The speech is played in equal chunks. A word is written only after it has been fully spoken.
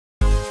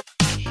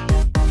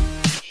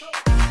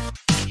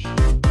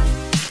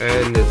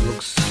and it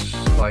looks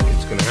like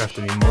it's going to have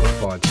to be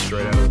modified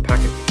straight out of the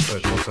packet. So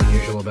what's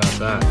unusual about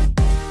that?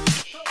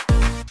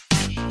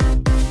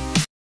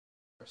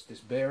 Press this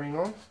bearing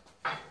on.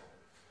 I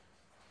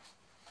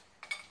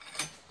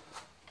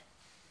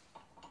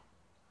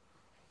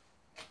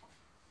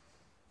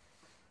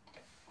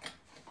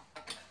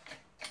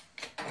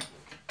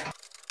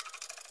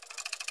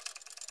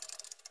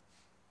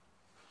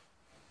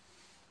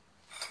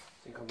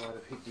think I might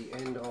have hit the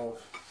end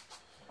of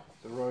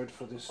the road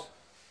for this.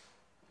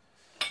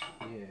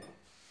 Yeah.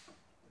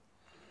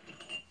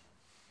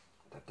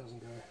 That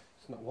doesn't go,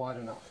 it's not wide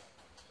enough.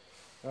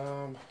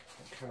 What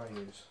can I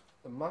use?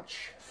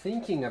 Much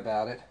thinking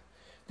about it,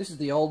 this is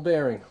the old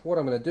bearing. What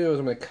I'm going to do is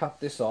I'm going to cut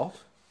this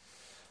off,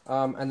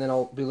 and then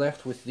I'll be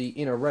left with the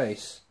inner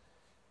race.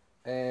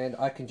 And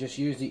I can just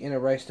use the inner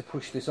race to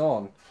push this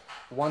on.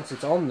 Once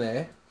it's on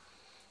there,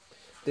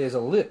 there's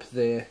a lip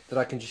there that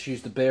I can just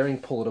use the bearing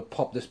puller to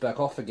pop this back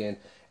off again,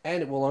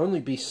 and it will only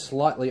be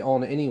slightly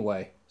on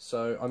anyway,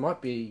 so I might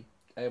be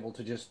able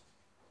to just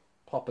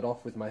pop it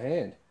off with my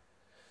hand.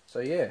 So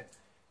yeah,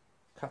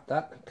 cut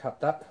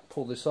that,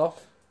 pull this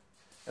off,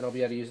 and I'll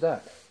be able to use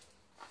that.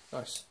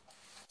 Nice.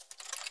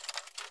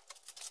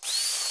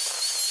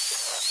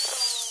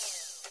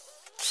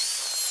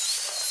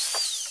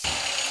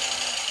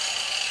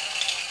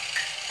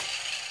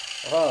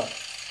 Ah,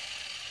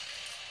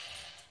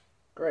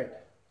 great.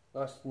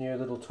 Nice new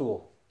little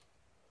tool.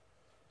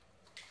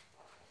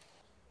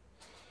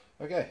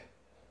 Okay,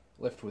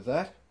 left with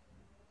that.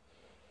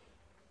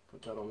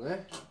 Put that on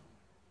there.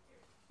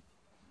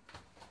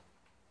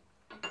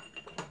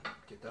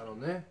 Get that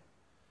on there.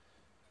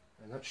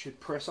 And that should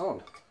press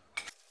on.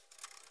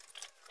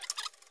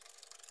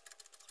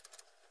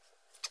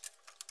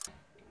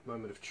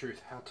 Moment of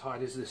truth. How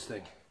tight is this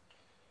thing?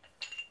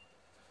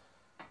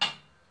 A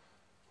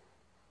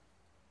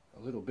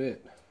little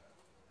bit.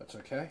 That's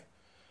okay.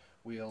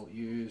 We'll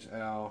use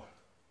our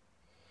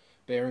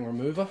bearing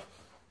remover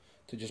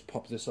to just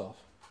pop this off.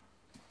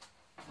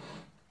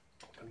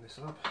 Open this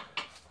up.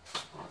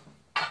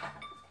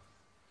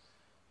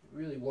 It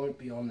really won't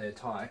be on there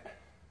tight,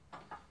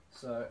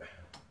 so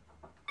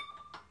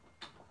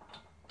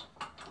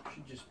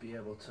should just be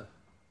able to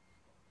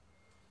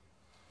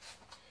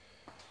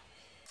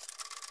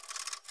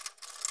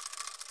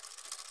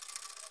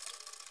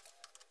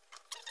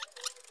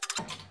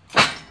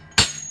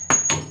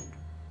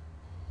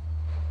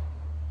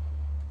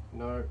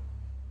no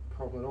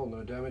problem at all,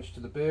 no damage to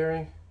the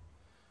bearing,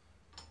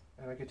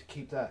 and I get to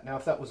keep that. Now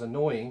if that was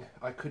annoying,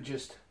 I could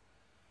just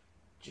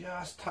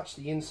touch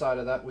the inside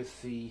of that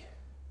with the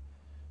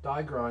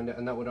die grinder,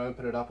 and that would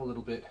open it up a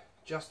little bit,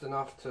 just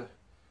enough to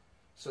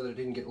so that it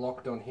didn't get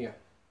locked on here.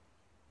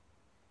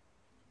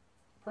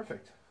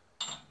 Perfect.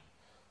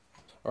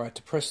 Alright,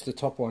 to press the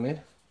top one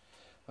in,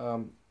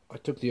 I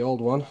took the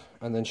old one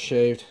and then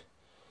shaved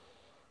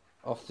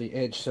off the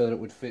edge so that it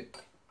would fit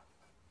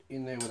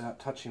in there without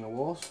touching the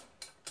walls.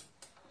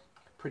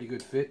 Pretty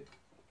good fit.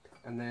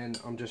 And then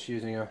I'm just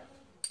using a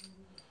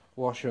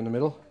washer in the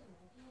middle,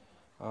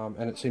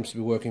 and it seems to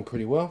be working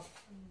pretty well.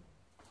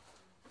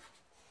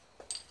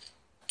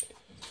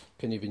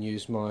 Can even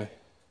use that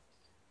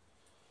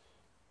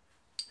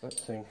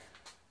thing.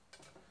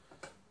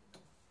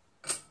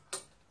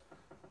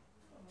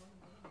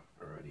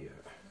 Radio.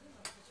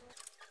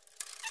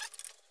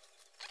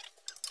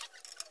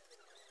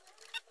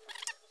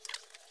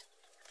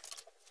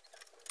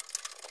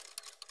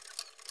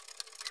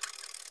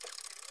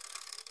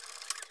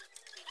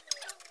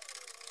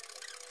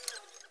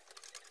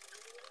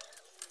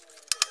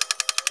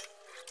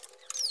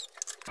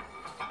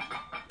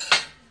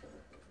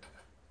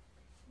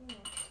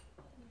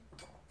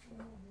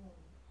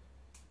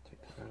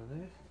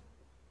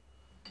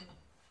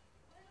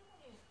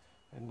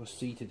 And we're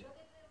seated.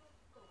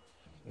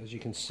 As you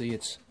can see,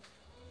 it's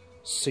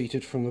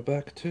seated from the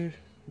back too,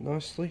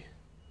 nicely.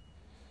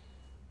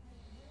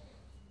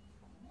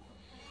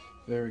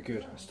 Very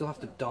good. I still have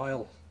to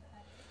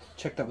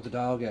check that with the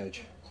dial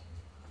gauge,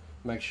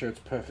 make sure it's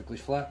perfectly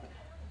flat,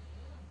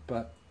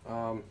 but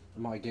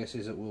my guess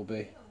is it will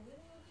be.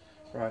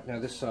 Right, now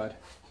this side,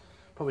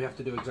 probably have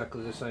to do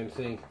exactly the same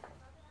thing.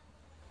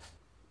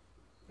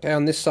 Okay,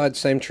 on this side,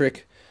 same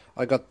trick.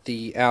 I got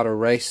the outer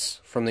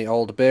race from the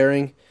old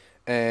bearing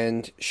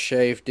and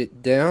shaved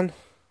it down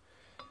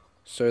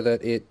so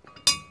that it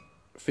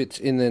fits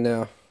in there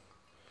now.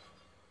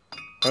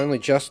 Only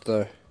just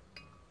though.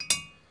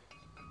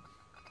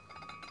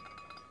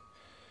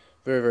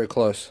 Very, very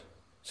close.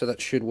 So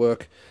that should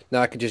work.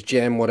 Now I can just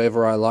jam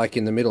whatever I like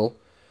in the middle,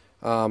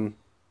 and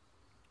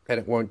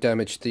it won't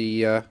damage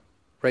the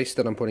race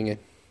that I'm putting in.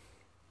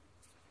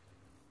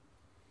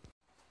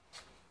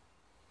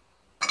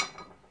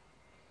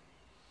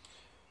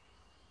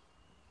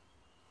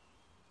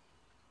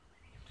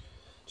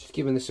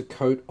 Giving this a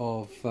coat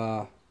of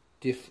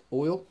diff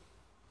oil,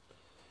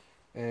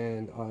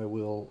 and I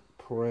will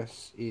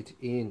press it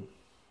in.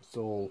 It's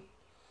all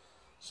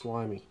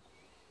slimy.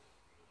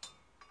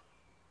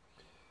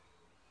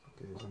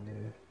 Goes in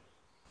there.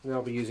 Now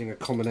I'll be using a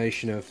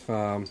combination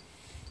of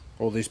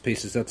all these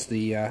pieces. That's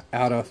the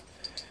outer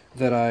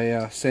that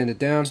I sanded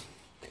down,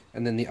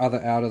 and then the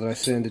other outer that I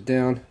sanded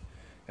down,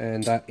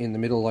 and that in the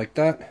middle like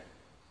that.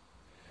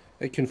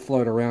 It can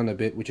float around a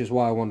bit, which is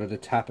why I wanted to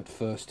tap it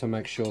first to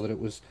make sure that it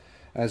was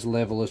as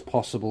level as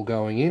possible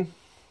going in.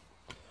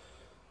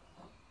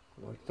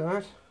 Like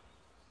that.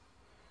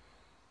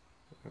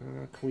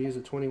 Can we use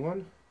a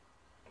 21?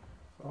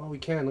 Oh, we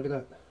can, look at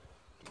that.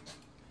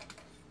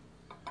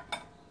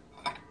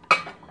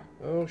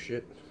 Oh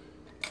shit.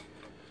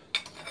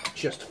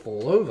 Just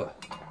fall over.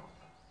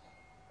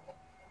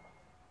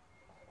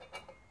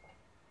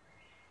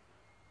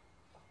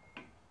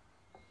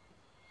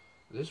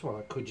 This one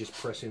I could just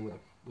press in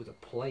with a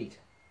plate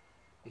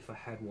if I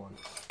had one.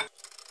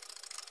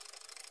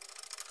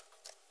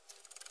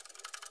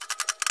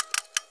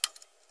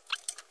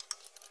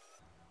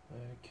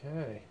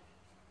 Okay.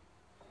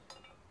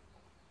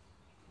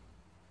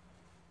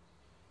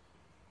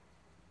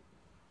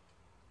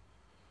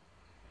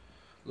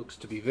 Looks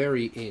to be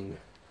very in.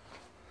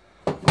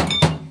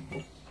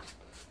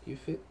 You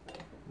fit?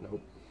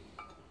 Nope.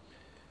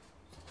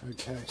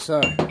 Okay,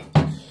 so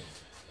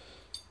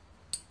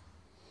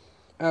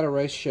outer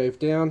race shaved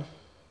down,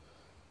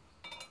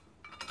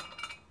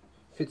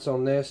 fits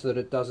on there so that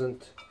it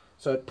doesn't,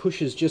 so it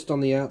pushes just on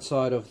the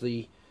outside of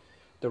the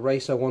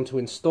race I want to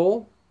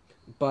install,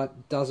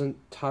 but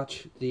doesn't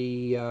touch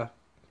the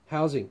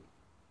housing.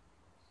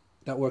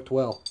 That worked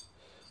well.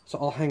 So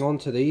I'll hang on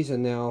to these,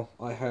 and now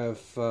I have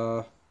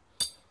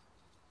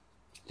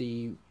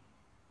the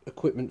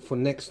equipment for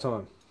next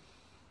time.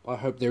 I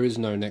hope there is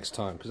no next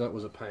time, because that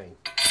was a pain.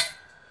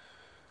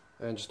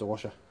 And just a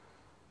washer.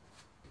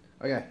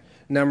 Okay,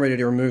 now I'm ready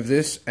to remove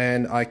this,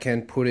 and I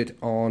can put it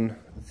on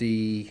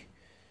the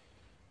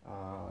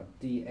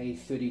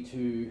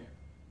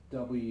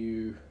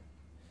DA32W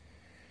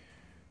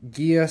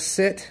gear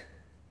set,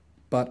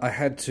 but I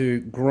had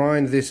to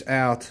grind this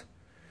out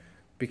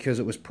because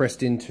it was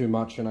pressed in too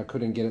much and I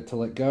couldn't get it to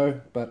let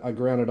go, but I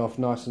ground it off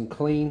nice and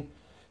clean,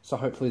 so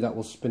hopefully that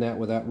will spin out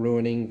without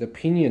ruining the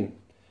pinion,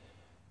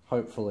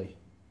 hopefully.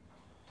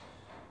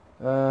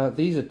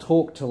 These are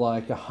torqued to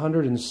like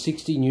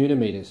 160 Newton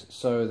meters,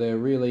 so they're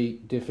really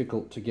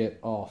difficult to get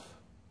off.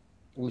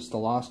 At least the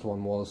last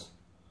one was.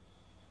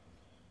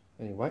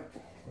 Anyway,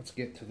 let's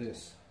get to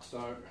this.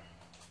 So,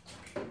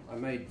 I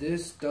made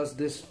this. Does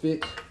this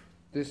fit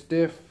this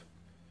diff?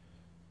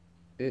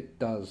 It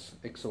does.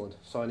 Excellent.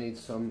 So I need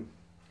some...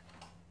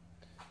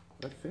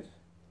 Will that fit?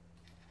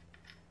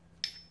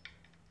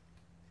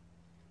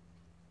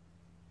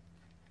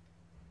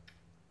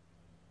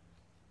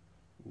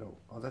 No.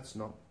 Oh, that's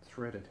not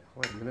threaded.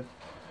 Wait a minute.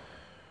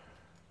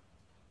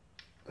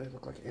 They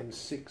look like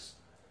M6.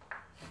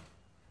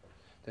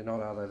 They're not,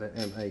 are they?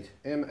 They're M8.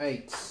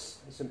 M8s.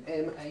 There's some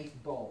M8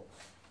 bolts.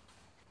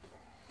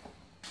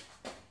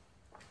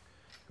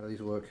 How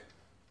these work.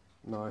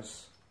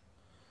 Nice.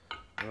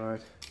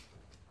 Right.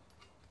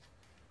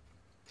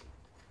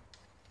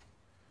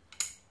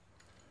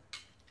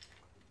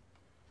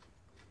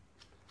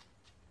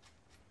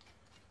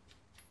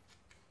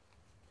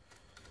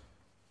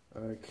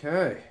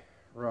 Okay.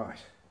 Right.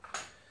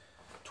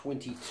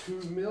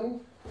 22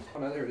 mil. Oh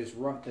no, there it is,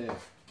 right there.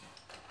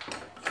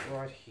 It's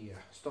right here.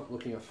 Stop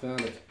looking, I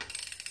found it.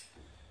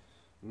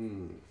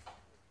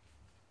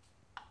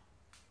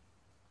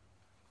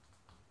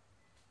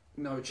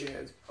 No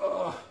chance.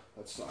 Oh,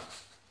 that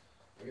sucks.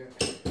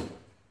 Okay.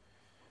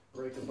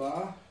 Break a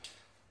bar.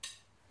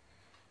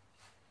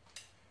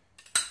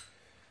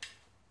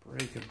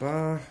 Break a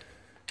bar.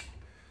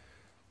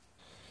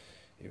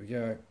 Here we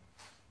go.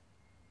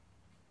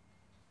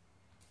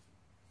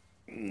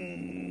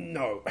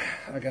 No.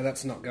 Okay,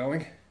 that's not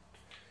going.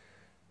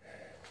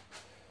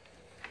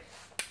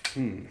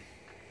 I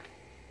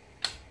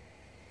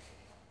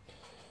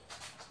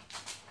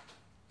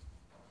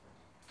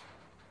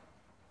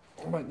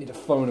might need to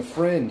phone a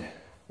friend. I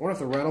wonder if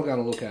the rattle gun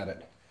will look at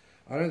it.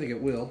 I don't think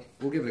it will.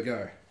 We'll give it a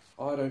go.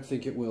 I don't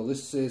think it will.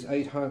 This says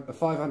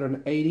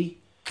 580,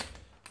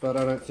 but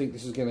I don't think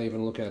this is going to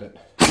even look at it.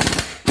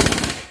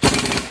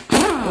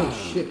 Oh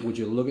shit, would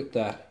you look at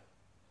that.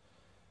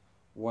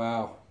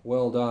 Wow,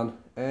 well done.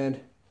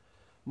 And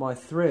my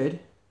thread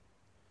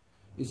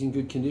is in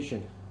good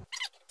condition.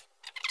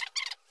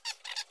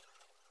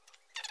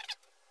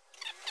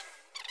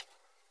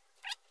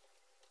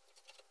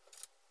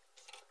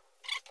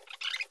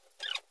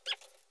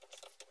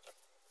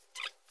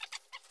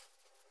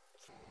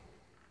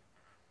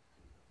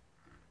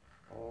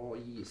 Oh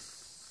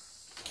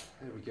yes,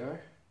 there we go.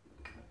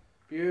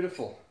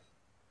 Beautiful.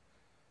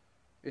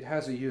 It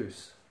has a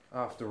use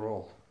after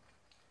all.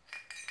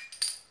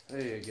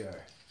 There you go.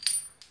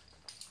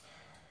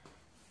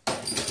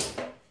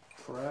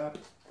 Crap.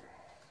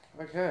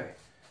 Okay,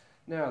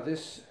 now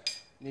this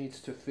needs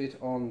to fit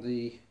on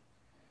the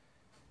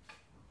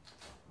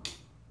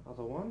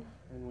other one,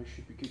 and we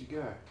should be good to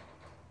go.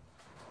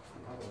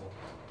 The other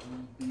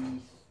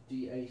one,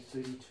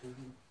 DA32.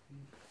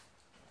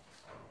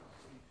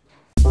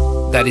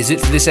 That is it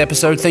for this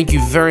episode. Thank you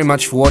very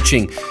much for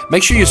watching.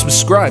 Make sure you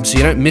subscribe so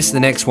you don't miss the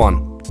next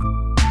one.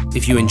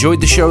 If you enjoyed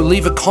the show,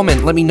 leave a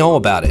comment, let me know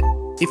about it.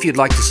 If you'd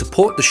like to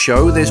support the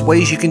show, there's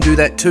ways you can do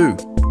that too.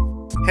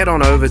 Head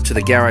on over to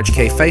the Garage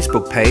K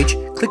Facebook page,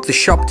 click the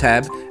shop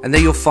tab, and there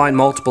you'll find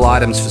multiple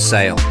items for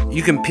sale.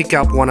 You can pick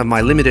up one of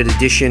my limited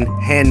edition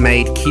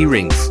handmade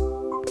keyrings,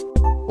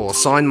 or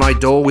sign my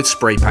door with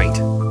spray paint.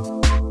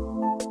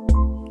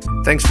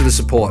 Thanks for the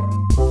support.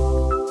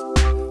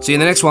 See you in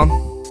the next one.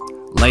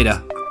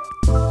 Later.